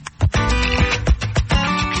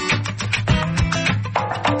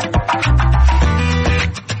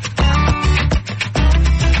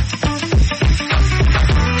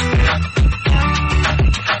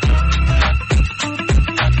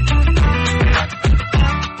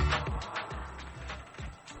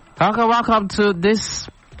Okay, welcome to this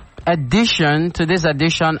edition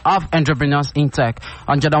of Entrepreneurs in Tech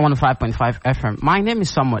on Jordan 105.5 FM. My name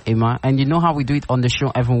is Samuel Emma, and you know how we do it on the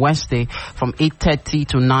show every Wednesday from 8:30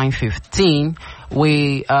 to 9:15.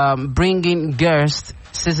 We bring in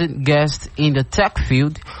seasoned guests in the tech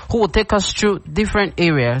field who will take us through different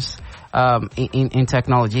areas in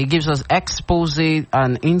technology. It gives us expose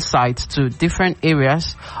and insights to different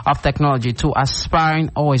areas of technology to aspiring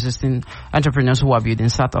or existing entrepreneurs who are building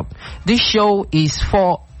startup. This show is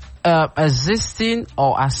for existing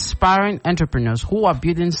or aspiring entrepreneurs who are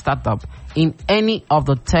building startup in any of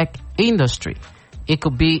the tech industry. It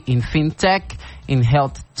could be in fintech, in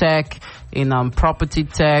health tech, in property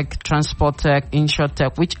tech, transport tech, insure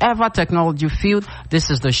tech, whichever technology field. This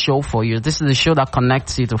is the show for you. This is the show that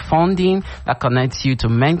connects you to funding, that connects you to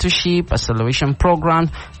mentorship, acceleration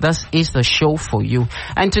programs. This is the show for you.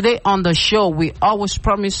 And today on the show, we always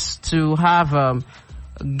promise to have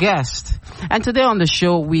guest. And today on the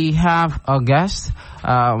show, we have a guest.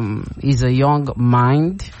 He's a young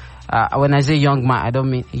mind. When I say young mind, I don't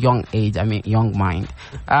mean young age, I mean young mind.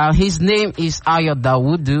 His name is Ayo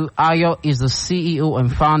Dawudu. Ayo is the CEO and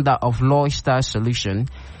founder of Loystar Solution.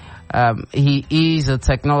 He is a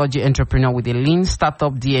technology entrepreneur with a lean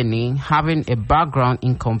startup DNA, having a background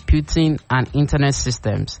in computing and internet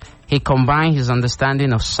systems. He combines his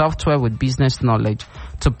understanding of software with business knowledge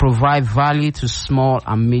to provide value to small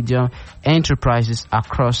and medium enterprises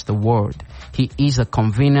across the world. He is a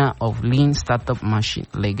convener of Lean Startup Machine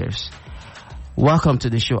Lagos. Welcome to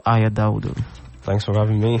the show, Ayo Dawudu. Thanks for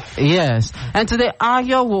having me. Yes. And today,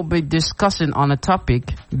 Ayo will be discussing on a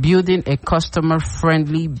topic, building a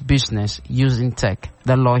customer-friendly business using tech,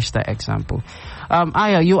 the Loystar example.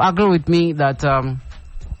 Ayo, you agree with me that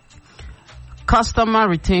customer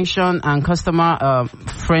retention and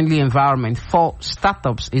customer-friendly environment for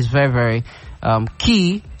startups is very, very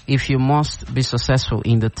key if you must be successful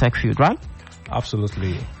in the tech field, right?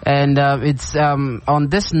 Absolutely. And it's on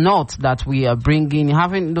this note that we are bringing,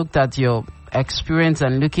 having looked at your experience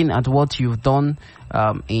and looking at what you've done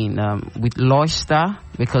with Loystar,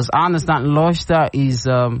 because I understand Loystar is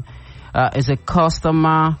a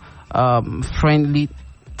customer friendly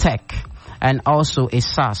tech and also a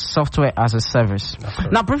SaaS, software as a service.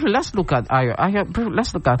 Now, briefly, let's look at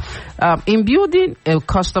in building a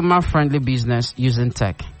customer friendly business using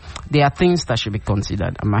tech. There are things that should be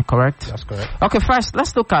considered. Am I correct? That's correct. Okay, first,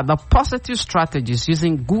 let's look at the positive strategies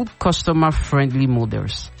using good customer-friendly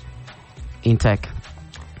models in tech.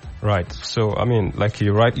 Right. So, I mean, like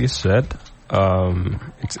you rightly said,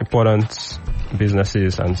 it's important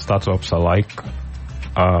businesses and startups alike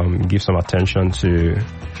give some attention to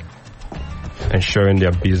ensuring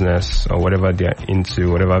their business or whatever they're into,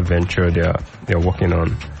 whatever venture they're working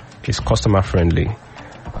on is customer-friendly.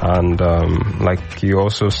 And like you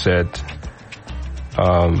also said,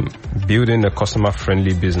 building a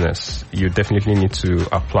customer-friendly business, you definitely need to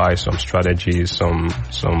apply some strategies, some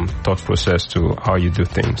thought process to how you do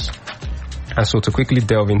things. And so to quickly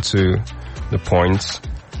delve into the points,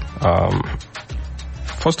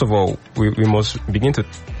 first of all, we must begin to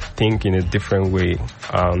think in a different way,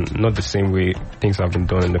 not the same way things have been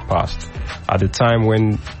done in the past. At the time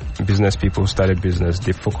when business people started business,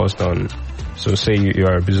 they focused on, so say you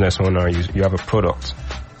are a business owner, you have a product.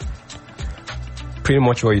 Pretty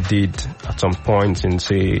much what you did at some point in,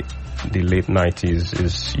 say, the late 90s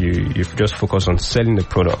is you just focus on selling the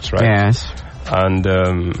products, right? Yes. And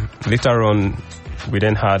later on, we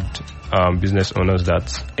then had business owners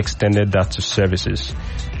that extended that to services.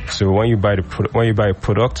 So when you buy a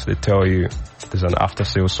product, they tell you there's an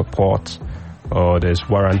after-sales support or there's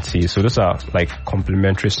warranty. So those are like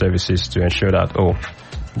complementary services to ensure that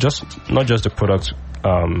not just the product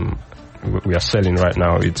we are selling right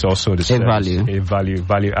now, it's also the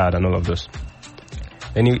value add and all of this.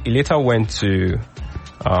 And he later went to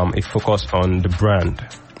a focus on the brand.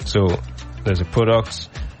 So there's a product,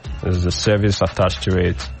 there's a service attached to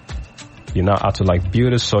it. You now have to like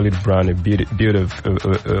build a solid brand, build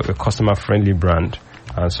a customer-friendly brand.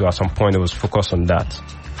 And so at some point it was focused on that.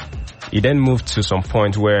 It then moved to some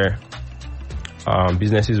point where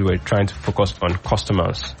businesses were trying to focus on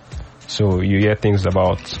customers. So you hear things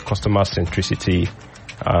about customer centricity.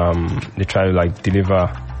 They try to like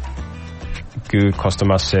deliver good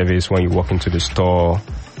customer service when you walk into the store,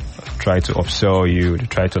 try to upsell you, they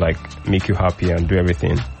try to like make you happy and do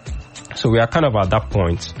everything. So we are kind of at that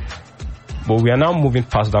point. But we are now moving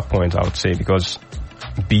past that point, I would say, because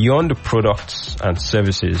beyond the products and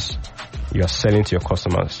services you are selling to your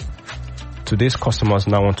customers, today's customers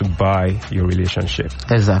now want to buy your relationship.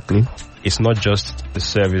 Exactly. It's not just the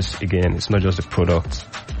service again, it's not just the product.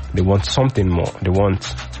 They want something more. They want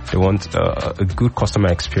They want a good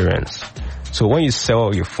customer experience. So when you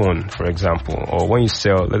sell your phone, for example, or when you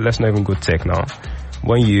sell, let's not even go tech now.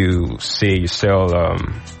 When you say you sell,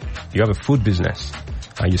 you have a food business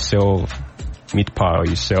and you sell meat pie, or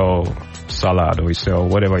you sell salad, or you sell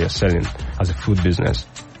whatever you're selling as a food business,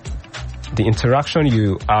 the interaction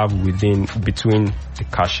you have between the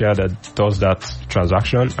cashier that does that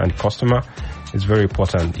transaction and the customer is very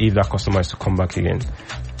important if that customer is to come back again.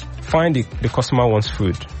 Fine, the customer wants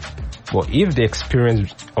food, but if the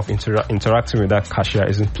experience of interacting with that cashier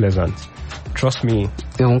isn't pleasant, trust me,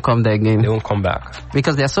 they won't come there again. They won't come back.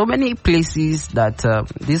 Because there are so many places that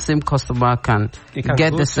this same customer can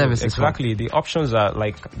get the services. Exactly. From. The options are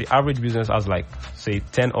like, the average business has like, say,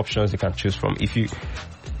 10 options they can choose from. If you,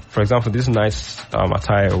 for example, this nice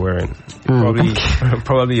attire you're wearing,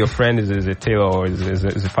 probably your friend is a tailor or is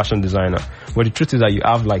a fashion designer. But the truth is that you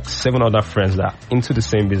have like 7 other friends that are into the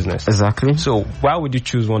same business. Exactly. So why would you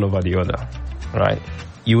choose one over the other, right?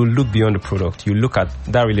 You will look beyond the product. You look at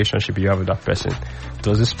that relationship you have with that person.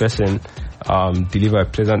 Does this person deliver a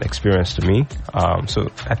pleasant experience to me?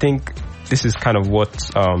 So I think this is kind of what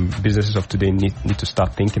businesses of today need to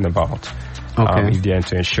start thinking about. If they are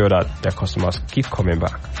to ensure that their customers keep coming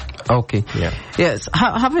back. Okay. Yeah. Yes.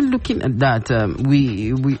 Having looking at that,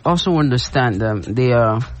 we also understand there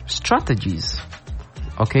are strategies.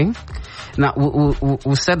 Okay. Now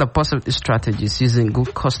we'll set the positive strategies using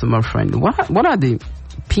good customer friendly. What are the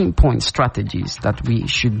pinpoint strategies that we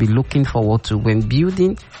should be looking forward to when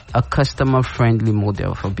building a customer friendly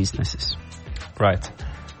model for businesses? Right.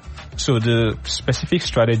 So the specific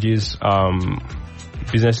strategies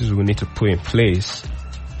businesses will need to put in place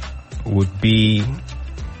would be,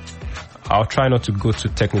 I'll try not to go too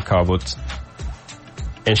technical, but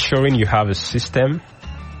ensuring you have a system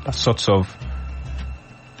that sort of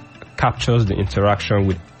captures the interaction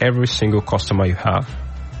with every single customer you have.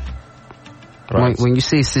 Right. When you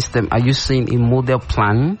say system, are you saying a model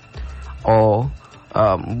plan, or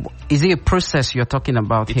is it a process you're talking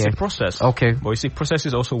about here? It's a process. Okay. But you see,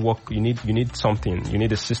 processes also work. You need something. You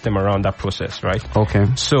need a system around that process, right?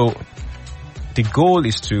 Okay. So the goal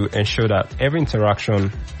is to ensure that every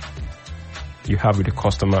interaction you have with the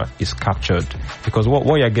customer is captured, because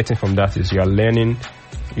what you're getting from that is you're learning,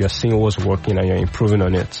 you're seeing what's working, and you're improving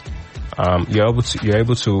on it. You're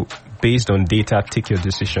able to, based on data, take your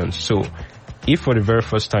decisions. So if for the very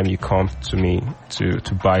first time you come to me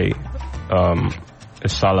to buy a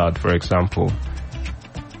salad, for example,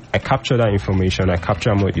 I capture that information, I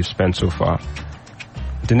capture how much you spent so far.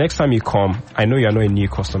 The next time you come, I know you're not a new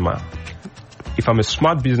customer. If I'm a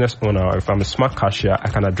smart business owner, or if I'm a smart cashier, I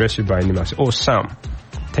can address you by name and say, "Oh, Sam,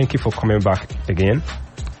 thank you for coming back again.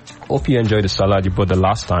 Hope you enjoyed the salad you bought the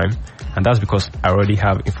last time." And that's because I already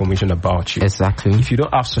have information about you. Exactly. If you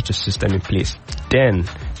don't have such a system in place, then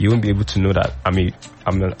you won't be able to know that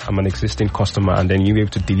I'm an existing customer, and then you'll be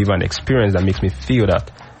able to deliver an experience that makes me feel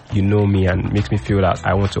that you know me and makes me feel that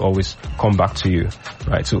I want to always come back to you,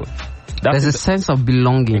 right? So there's a sense of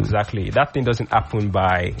belonging. Exactly. That thing doesn't happen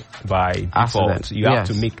by default. You have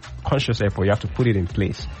to make conscious effort. You have to put it in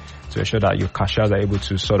place to ensure that your cashiers are able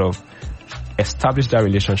to sort of establish that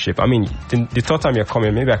relationship. I mean, the third time you're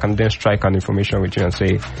coming, maybe I can then strike an information with you and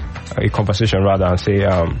say, a conversation rather, and say,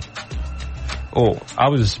 "Oh,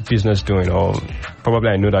 how is business doing?" Or probably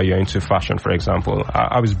I know that you're into fashion, for example.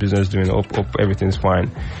 How is business doing? Hope everything's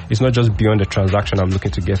fine. It's not just beyond the transaction I'm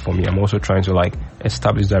looking to get from you. I'm also trying to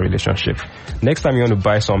establish that relationship. Next time you want to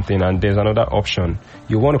buy something and there's another option,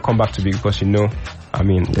 you want to come back to me because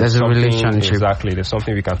there's a relationship. Exactly. There's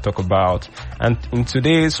something we can talk about. And in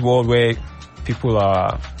today's world where people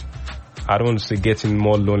are, I don't want to say getting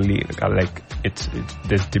more lonely,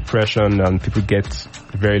 there's depression and people get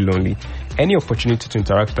very lonely. Any opportunity to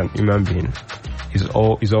interact with an human being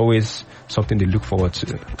is always something they look forward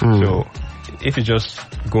to. So if you're just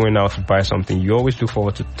going out to buy something, you always look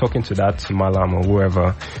forward to talking to that malam or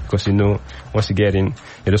whoever, because once you get in,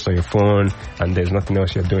 you're just on your phone and there's nothing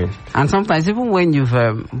else you're doing. And sometimes even when you've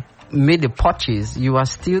made a purchase, you are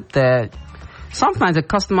still there. Sometimes the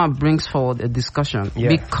customer brings forward a discussion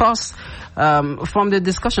because from the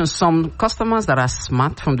discussion, some customers that are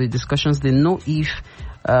smart from the discussions, they know if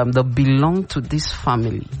they belong to this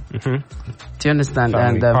family. Mm-hmm. Do you understand?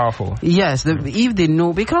 Family, and powerful. Yes, if they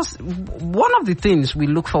know, because one of the things we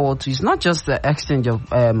look forward to is not just the exchange of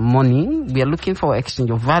money. We are looking for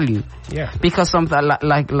exchange of value. Yeah. Because something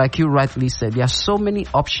like you rightly said, there are so many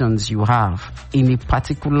options you have in a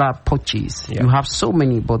particular purchase. Yeah. You have so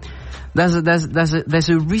many, but there's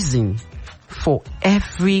a reason for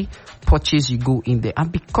every purchase, you go in there,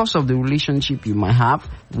 and because of the relationship you might have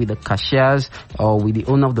with the cashiers or with the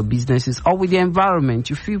owner of the businesses or with the environment,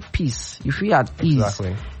 you feel peace, you feel at ease.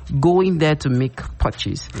 Exactly. Going there to make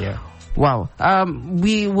purchase. Yeah. Wow.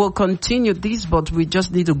 We will continue this, but we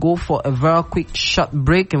just need to go for a very quick short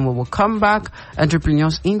break, and we will come back.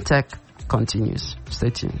 Entrepreneurs in Tech continues. Stay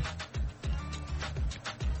tuned.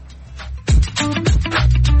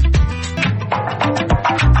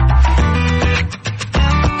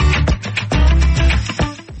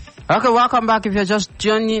 Okay, welcome back. If you're just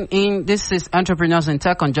joining in, this is Entrepreneurs in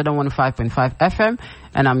Tech on Jordan 105.5 FM,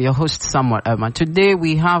 and I'm your host, Samuel Emma. Today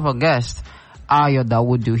we have a guest, Ayo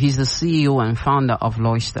Dawudu. He's the CEO and founder of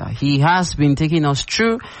Loyster. He has been taking us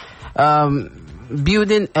through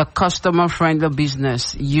building a customer-friendly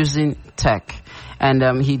business using tech,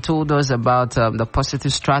 and he told us about the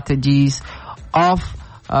positive strategies of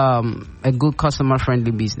a good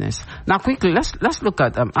customer-friendly business. Now, quickly, let's look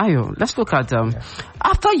at Ayo. Let's look at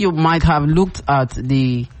after you might have looked at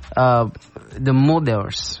the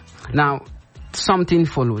models. Now, something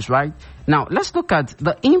follows, right? Now, let's look at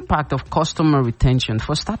the impact of customer retention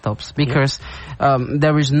for startups, because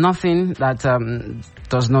there is nothing that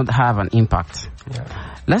does not have an impact.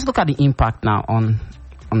 Yeah. Let's look at the impact now on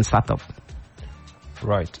startup.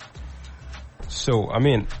 Right. So, I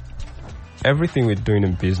mean, everything we're doing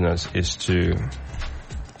in business is to,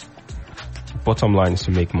 bottom line is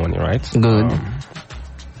to make money, right? Good.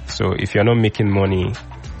 So if you're not making money,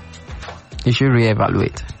 you should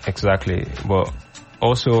reevaluate. Exactly. But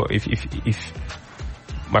also, if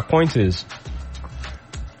my point is,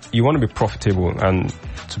 you want to be profitable, and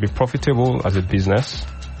to be profitable as a business,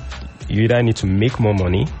 you either need to make more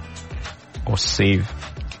money or save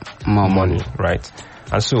more money, right?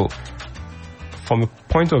 And so, from a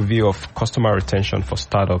point of view of customer retention for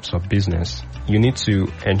startups or business, you need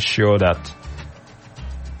to ensure that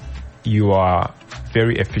you are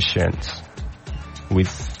very efficient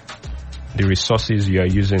with the resources you are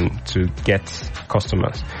using to get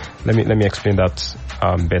customers. Let me explain that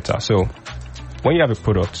better. So, when you have a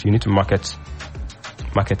product, you need to market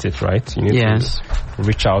it, right? You need to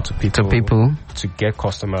reach out to people to get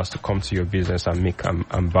customers to come to your business and make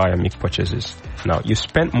and buy and make purchases. Now, you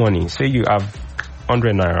spend money. Say you have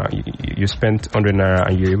 100 naira. You spent 100 naira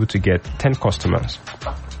and you're able to get 10 customers.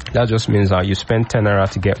 That just means that you spend 10 naira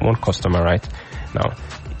to get one customer, right? Now,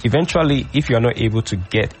 eventually, if you're not able to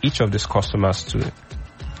get each of these customers to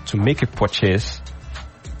make a purchase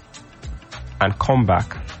and come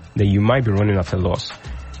back, then you might be running at a loss.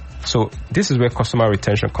 So this is where customer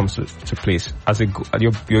retention comes to place.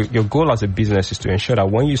 Your goal as a business is to ensure that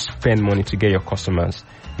when you spend money to get your customers,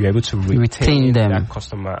 you're able to retain that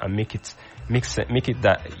customer and make it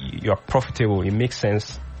that you're profitable. It makes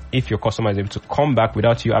sense if your customer is able to come back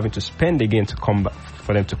without you having to spend again to come back,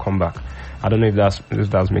 for them to come back. I don't know if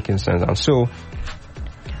that's making sense. And so,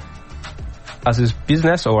 as a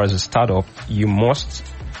business or as a startup, you must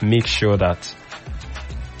make sure that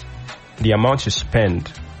the amount you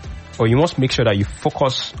spend, or you must make sure that you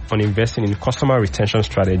focus on investing in customer retention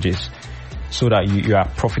strategies so that you are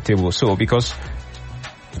profitable. So, because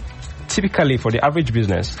typically for the average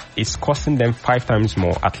business, it's costing them 5 times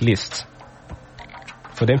more at least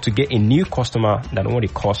for them to get a new customer than what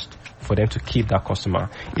it cost for them to keep that customer.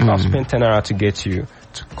 If I've spent 10 naira to get you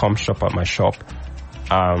to come shop at my shop,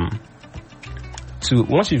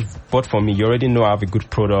 once you've bought from me, you already know I have a good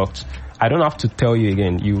product. I don't have to tell you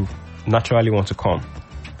again. You naturally want to come.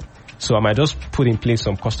 So I might just put in place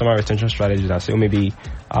some customer retention strategies and say, maybe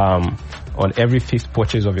on every 5th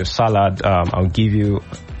purchase of your salad, I'll give you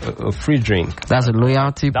a free drink. That's a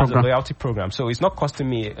loyalty program. That's a loyalty program. So it's not costing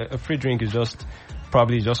me, a free drink is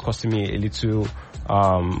probably just costing me a little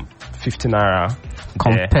 50 naira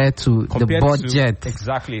compared to the budget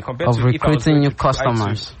of recruiting new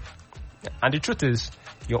customers. And the truth is,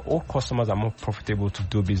 your old customers are more profitable to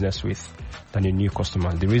do business with than your new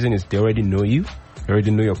customers. The reason is they already know you, they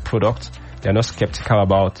already know your product. They're not skeptical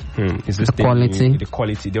about is this the quality. The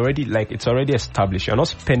quality. They already it's already established. You're not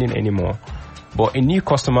spending anymore. But a new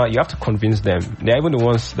customer, you have to convince them. They're even the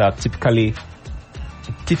ones that are typically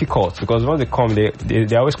difficult, because when they come,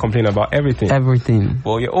 they always complain about everything.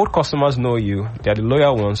 But your old customers know you. They're the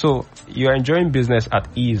loyal ones. So you're enjoying business at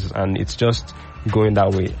ease, and it's just going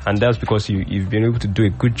that way. And that's because you've been able to do a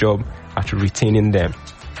good job at retaining them.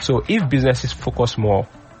 So if businesses focus more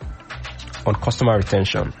on customer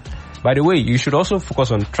retention, by the way, you should also focus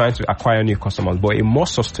on trying to acquire new customers, but a more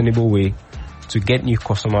sustainable way to get new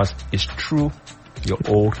customers is through your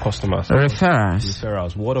old customers.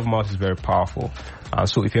 Referrals. Word of mouth is very powerful.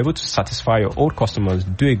 So if you're able to satisfy your old customers,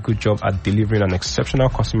 do a good job at delivering an exceptional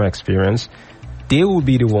customer experience, they will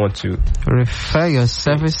be the one to refer your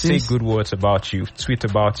services, say good words about you, tweet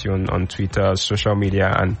about you on Twitter, social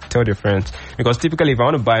media, and tell their friends. Because typically, if I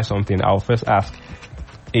want to buy something, I'll first ask,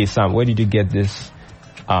 hey Sam, where did you get this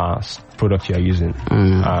product you're using?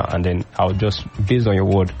 And then I'll just, based on your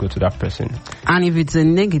word, go to that person. And if it's a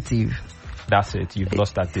negative, that's it. You've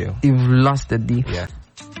lost that deal. You've lost the deal. Yeah.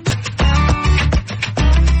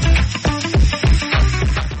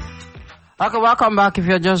 Okay, welcome back. If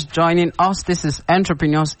you're just joining us, this is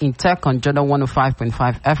Entrepreneurs in Tech on Jordan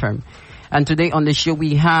 105.5 FM. And today on the show,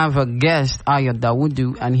 we have a guest, Ayo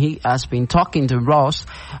Dawudu, and he has been talking to Ross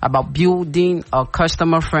about building a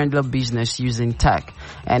customer-friendly business using tech.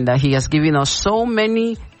 And he has given us so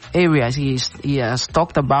many areas. He has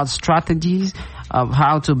talked about strategies of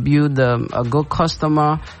how to build a good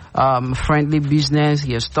customer-friendly business.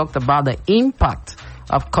 He has talked about the impact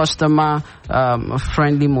of customer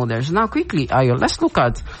friendly models. Now quickly, Ayo, let's look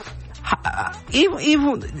at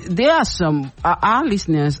if there are some our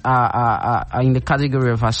listeners are in the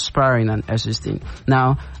category of aspiring and existing.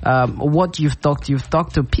 Now what you've talked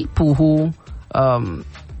to people who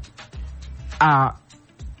are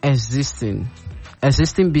existing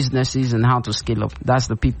businesses and how to scale up. That's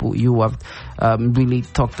the people you have really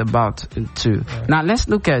talked about too. Right. Now let's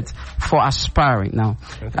look at for aspiring. Now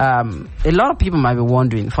a lot of people might be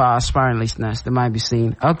wondering, for our aspiring listeners, they might be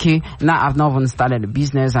saying, okay, now I've not even started a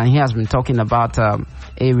business, and he has been talking about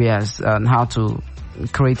areas and how to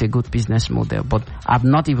create a good business model, but I've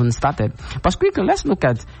not even started. But quickly, let's look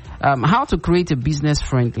at how to create a business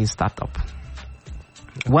friendly startup.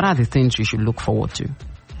 What are the things you should look forward to?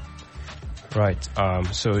 Right.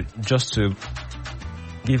 So just to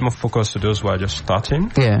give more focus to those who are just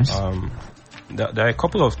starting. Yes. There are a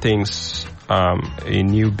couple of things a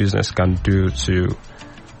new business can do to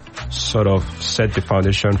sort of set the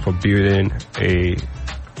foundation for building a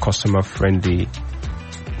customer-friendly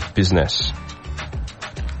business.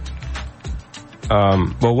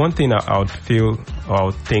 But one thing I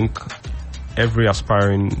would think every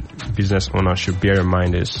aspiring business owner should bear in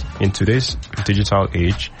mind is, in today's digital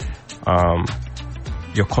age,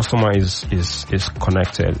 your customer is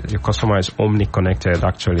connected. Your customer is omni-connected,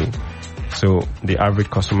 actually. So the average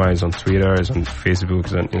customer is on Twitter, is on Facebook,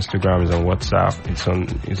 is on Instagram, is on WhatsApp.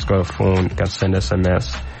 It's got a phone, can send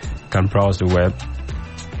SMS, can browse the web.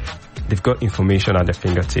 They've got information at their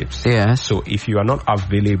fingertips. Yeah. So if you are not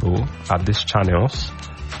available at these channels,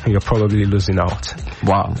 you're probably losing out.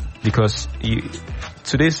 Wow. Because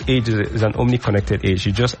today's age is an omni-connected age.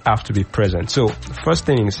 You just have to be present. So first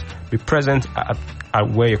thing is be present at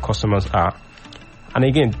where your customers are. And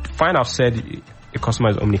again, fine, I've said your customer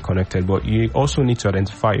is omni-connected, but you also need to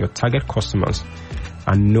identify your target customers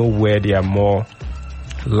and know where they are more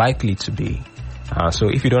likely to be. So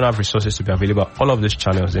if you don't have resources to be available at all of these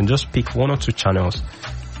channels, then just pick one or two channels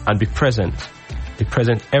and be present. Be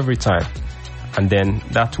present every time. And then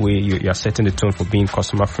that way you are setting the tone for being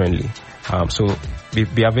customer friendly. So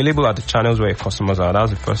be available at the channels where your customers are.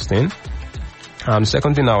 That's the first thing.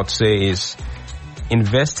 Second thing I would say is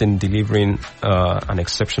invest in delivering an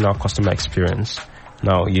exceptional customer experience.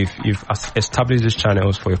 Now, you've established these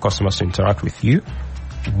channels for your customers to interact with you.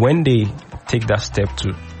 When they take that step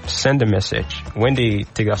to send a message, when they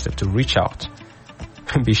take that step to reach out,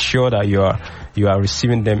 be sure that you are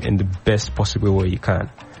receiving them in the best possible way you can.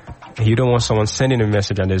 You don't want someone sending a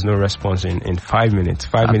message and there's no response in 5 minutes.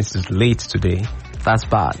 5 minutes is late today. That's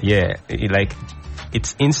bad. Yeah,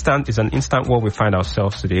 it's instant. It's an instant world we find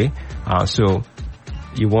ourselves today. So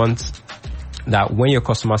you want that when your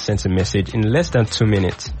customer sends a message, in less than 2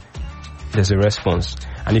 minutes, there's a response.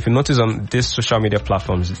 And if you notice on these social media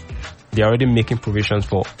platforms, they're already making provisions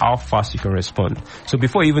for how fast you can respond. So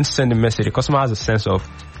before you even send a message, the customer has a sense of,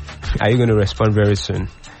 are you going to respond very soon?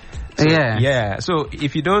 So, yeah. So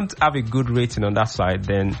if you don't have a good rating on that side,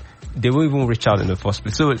 then they will even reach out in the first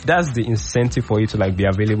place. So that's the incentive for you to be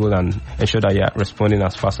available and ensure that you're responding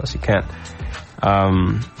as fast as you can.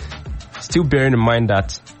 Still bearing in mind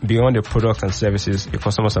that beyond your products and services, your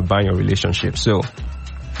customers are buying your relationship. So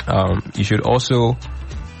you should also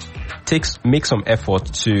make some effort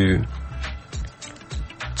to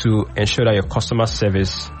ensure that your customer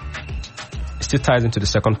service still ties into the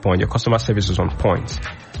second point. Your customer service is on point.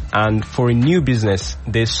 And for a new business,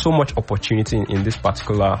 there's so much opportunity in this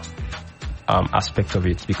particular aspect of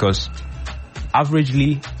it, because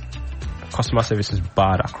averagely customer service is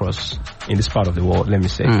bad across in this part of the world, let me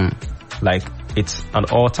say. Like, it's an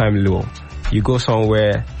all-time low. You go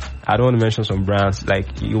somewhere, I don't want to mention some brands,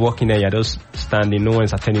 like you walk in there, you're just standing, no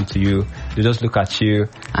one's attending to you, they just look at you.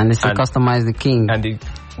 And they say customer is the king. And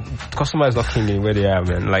customer is not thinking where they are,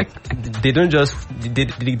 man. Like they don't just they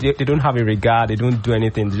don't have a regard. They don't do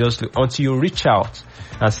anything. They just until you reach out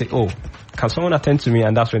and say, "Oh, can someone attend to me?"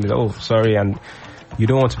 And that's when they say, "Oh, sorry," and you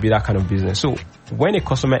don't want to be that kind of business. So when a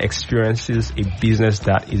customer experiences a business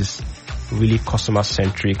that is really customer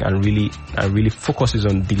centric and really focuses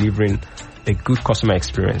on delivering a good customer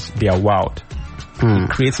experience, they are wowed. It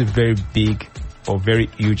creates a very big or very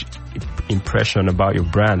huge impression about your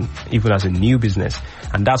brand, even as a new business.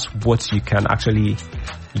 And that's what you can actually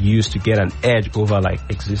use to get an edge over like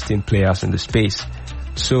existing players in the space.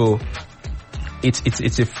 So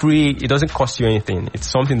it's a free, it doesn't cost you anything. It's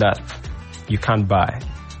something that you can't buy.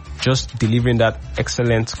 Just delivering that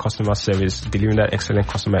excellent customer service, delivering that excellent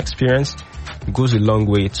customer experience goes a long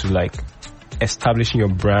way to like establishing your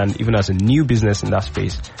brand, even as a new business in that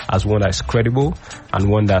space, as one that is credible and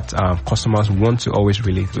one that customers want to always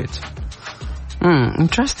relate with.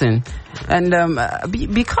 Interesting. And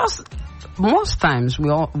because most times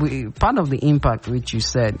we part of the impact which you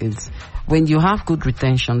said is when you have good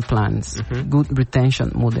retention plans, good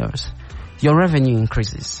retention models, your revenue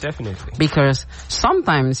increases. Definitely. Because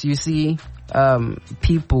sometimes you see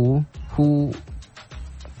people who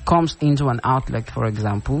comes into an outlet, for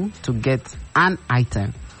example, to get an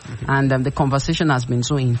item. And the conversation has been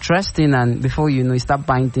so interesting, and before you know, you start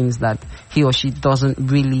buying things that he or she doesn't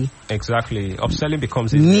really upselling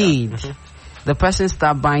becomes need. The person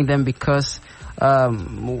start buying them because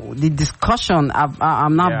the discussion,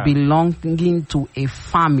 I'm not belonging to a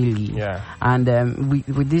family, and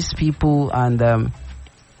with these people, and I'm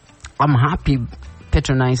happy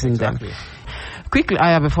patronizing them. Quickly,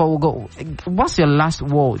 Aya, before we go, what's your last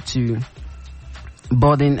word to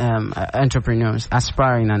budding entrepreneurs,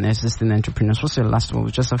 aspiring and existing entrepreneurs? What's your last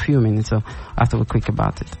word? Just a few minutes, so after we're quick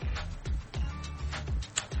about it.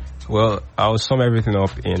 Well, I'll sum everything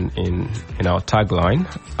up in our tagline.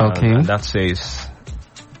 Okay. And that says,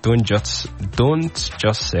 don't just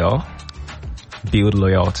sell, build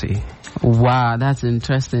loyalty. Wow, that's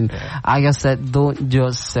interesting. I just said, don't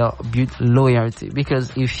just sell, build loyalty.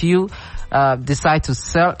 Because if you decide to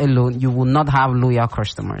sell alone, you will not have loyal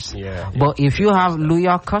customers. But if you have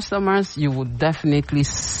loyal customers, you will definitely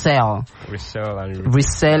sell. Resell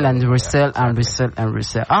and resell.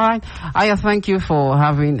 All right. Aya, thank you for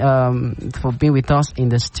having, for being with us in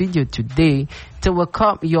the studio today. Till we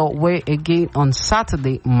come your way again on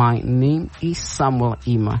Saturday, my name is Samuel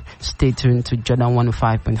Ima. Stay tuned to Jordan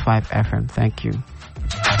 105.5 FM. Thank you.